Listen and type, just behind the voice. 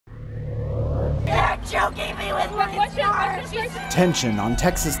choking me with my scarf. Tension on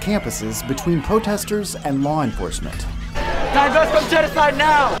Texas campuses between protesters and law enforcement. Divest from genocide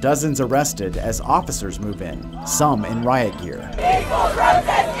now! Dozens arrested as officers move in, some in riot gear. Equal protest,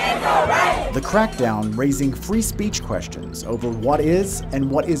 equal right! The crackdown raising free speech questions over what is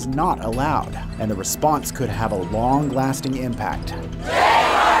and what is not allowed, and the response could have a long-lasting impact.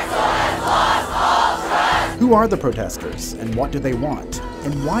 Who are the protesters, and what do they want?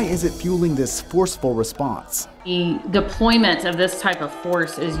 And why is it fueling this forceful response? The deployment of this type of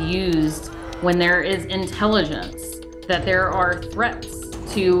force is used when there is intelligence that there are threats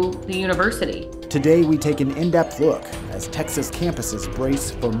to the university. Today we take an in-depth look as Texas campuses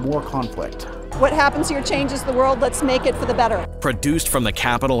brace for more conflict. What happens here changes the world. Let's make it for the better. Produced from the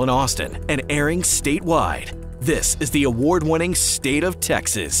Capitol in Austin and airing statewide, this is the award-winning State of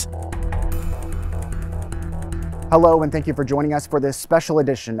Texas. Hello, and thank you for joining us for this special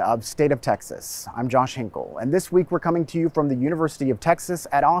edition of State of Texas. I'm Josh Hinkle, and this week we're coming to you from the University of Texas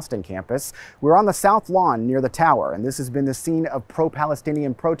at Austin campus. We're on the South Lawn near the tower, and this has been the scene of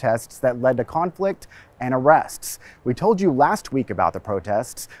pro-Palestinian protests that led to conflict and arrests. We told you last week about the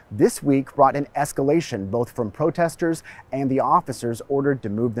protests. This week brought an escalation both from protesters and the officers ordered to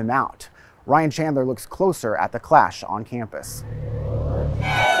move them out. Ryan Chandler looks closer at the clash on campus.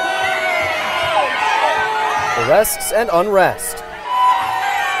 Arrests and unrest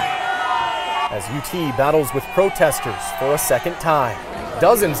as UT battles with protesters for a second time.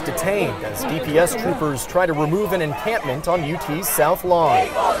 Dozens detained as DPS troopers try to remove an encampment on UT's South Lawn.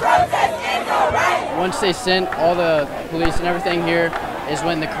 Once they sent all the police and everything here is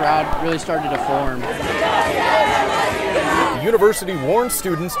when the crowd really started to form. The university warned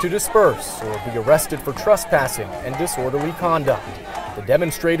students to disperse or be arrested for trespassing and disorderly conduct. The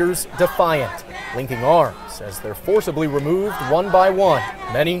demonstrators defiant, linking arms as they're forcibly removed one by one,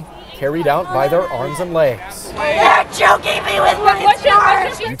 many carried out by their arms and legs. They're choking me with my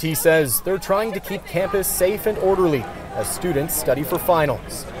scarf. UT says they're trying to keep campus safe and orderly as students study for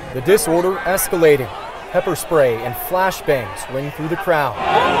finals. The disorder escalating. Pepper spray and flashbangs ring through the crowd.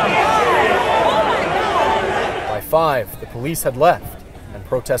 By 5, the police had left and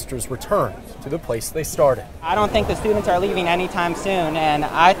protesters returned to the place they started. I don't think the students are leaving anytime soon, and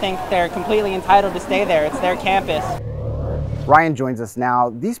I think they're completely entitled to stay there. It's their campus. Ryan joins us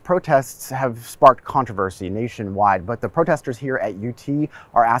now. These protests have sparked controversy nationwide, but the protesters here at UT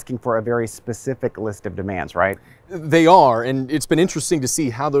are asking for a very specific list of demands, right? They are, and it's been interesting to see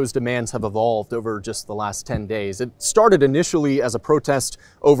how those demands have evolved over just the last 10 days. It started initially as a protest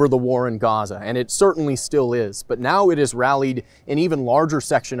over the war in Gaza, and it certainly still is, but now it has rallied an even larger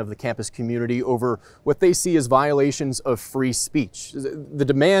section of the campus community over what they see as violations of free speech. The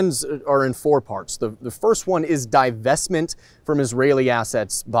demands are in 4 parts. The first one is divestment from Israeli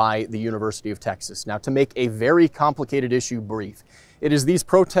assets by the University of Texas. Now, to make a very complicated issue brief, it is these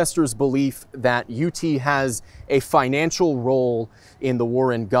protesters' belief that UT has a financial role in the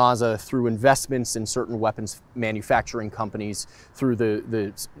war in Gaza through investments in certain weapons manufacturing companies through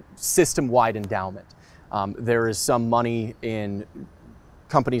the system-wide endowment. There is some money in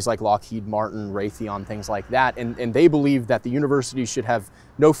companies like Lockheed Martin, Raytheon, things like that, and they believe that the university should have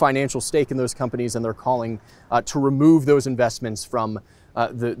no financial stake in those companies, and they're calling to remove those investments from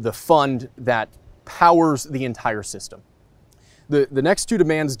the fund that powers the entire system. The next 2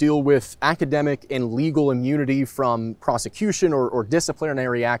 demands deal with academic and legal immunity from prosecution or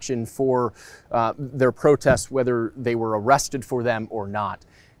disciplinary action for their protests, whether they were arrested for them or not.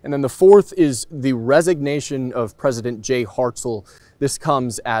 And then the 4th is the resignation of President Jay Hartzell. This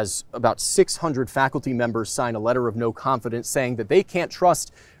comes as about 600 faculty members sign a letter of no confidence saying that they can't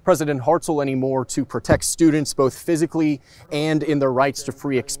trust President Hartzell anymore to protect students both physically and in their rights to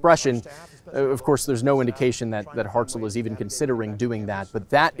free expression. Of course, there's no indication that Hartzell is even considering doing that, but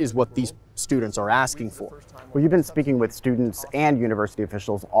that is what these students are asking for. Well, you've been speaking with students and university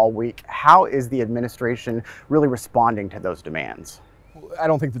officials all week. How is the administration really responding to those demands? I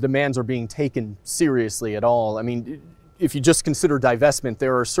don't think the demands are being taken seriously at all. I mean, if you just consider divestment,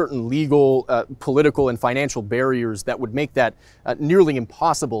 there are certain legal, political, and financial barriers that would make that nearly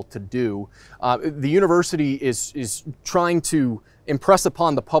impossible to do. The university is trying to impress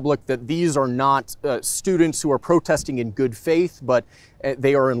upon the public that these are not students who are protesting in good faith, but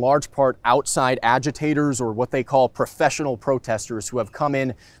they are in large part outside agitators or what they call professional protesters who have come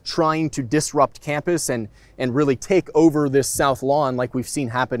in trying to disrupt campus and really take over this South Lawn like we've seen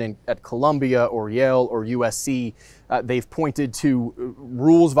happen at Columbia or Yale or USC. They've pointed to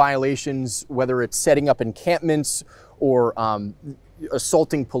rules violations, whether it's setting up encampments or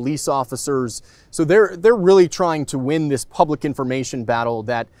assaulting police officers. So they're really trying to win this public information battle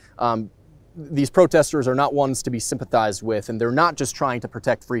that these protesters are not ones to be sympathized with, and they're not just trying to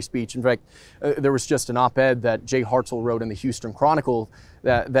protect free speech. In fact, there was just an op-ed that Jay Hartzell wrote in the Houston Chronicle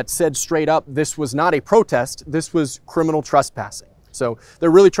that said straight up, this was not a protest, this was criminal trespassing. So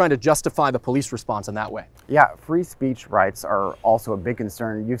they're really trying to justify the police response in that way. Yeah, free speech rights are also a big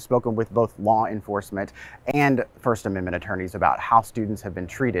concern. You've spoken with both law enforcement and First Amendment attorneys about how students have been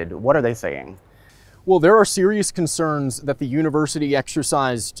treated. What are they saying? Well, there are serious concerns that the university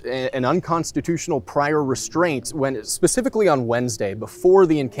exercised an unconstitutional prior restraint when, specifically on Wednesday, before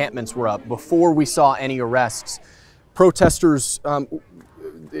the encampments were up, before we saw any arrests. Protesters,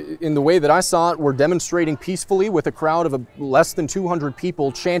 in the way that I saw it, were demonstrating peacefully with a crowd of less than 200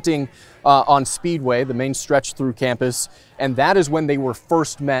 people chanting on Speedway, the main stretch through campus, and that is when they were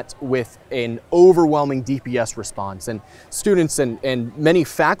first met with an overwhelming DPS response. And students and many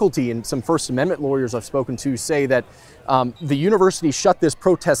faculty and some First Amendment lawyers I've spoken to say that the university shut this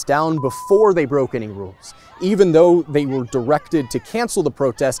protest down before they broke any rules. Even though they were directed to cancel the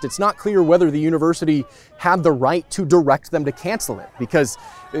protest, it's not clear whether the university had the right to direct them to cancel it, because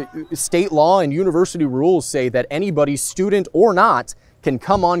state law and university rules say that anybody, student or not, can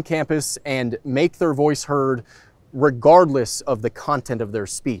come on campus and make their voice heard regardless of the content of their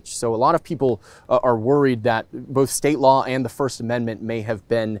speech. So a lot of people are worried that both state law and the First Amendment may have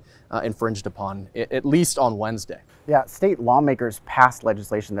been infringed upon, at least on Wednesday. Yeah, state lawmakers passed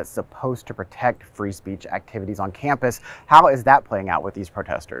legislation that's supposed to protect free speech activities on campus. How is that playing out with these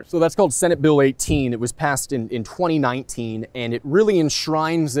protesters? So that's called Senate Bill 18. It was passed in 2019, and it really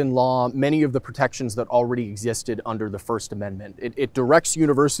enshrines in law many of the protections that already existed under the First Amendment. It directs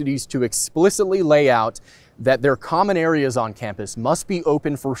universities to explicitly lay out that their common areas on campus must be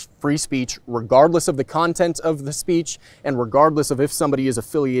open for free speech, regardless of the content of the speech and regardless of if somebody is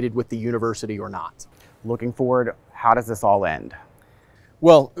affiliated with the university or not. Looking forward, how does this all end?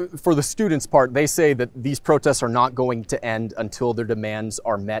 Well, for the students' part, they say that these protests are not going to end until their demands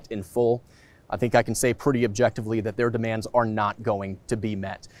are met in full. I think I can say pretty objectively that their demands are not going to be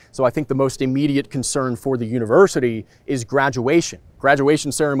met. So I think the most immediate concern for the university is graduation.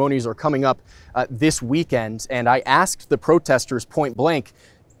 Graduation ceremonies are coming up this weekend, and I asked the protesters point blank,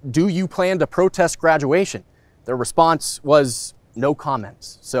 do you plan to protest graduation? Their response was no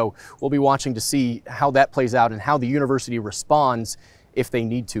comments. So we'll be watching to see how that plays out and how the university responds if they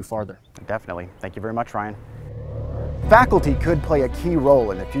need to farther. Definitely. Thank you very much, Ryan. Faculty could play a key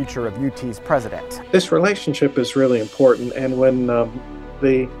role in the future of UT's president. This relationship is really important, and when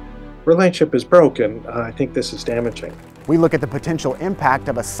the relationship is broken, I think this is damaging. We look at the potential impact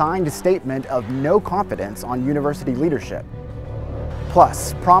of a signed statement of no confidence on university leadership.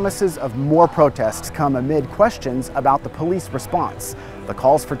 Plus, promises of more protests come amid questions about the police response, the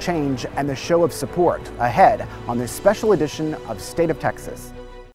calls for change, and the show of support ahead on this special edition of State of Texas.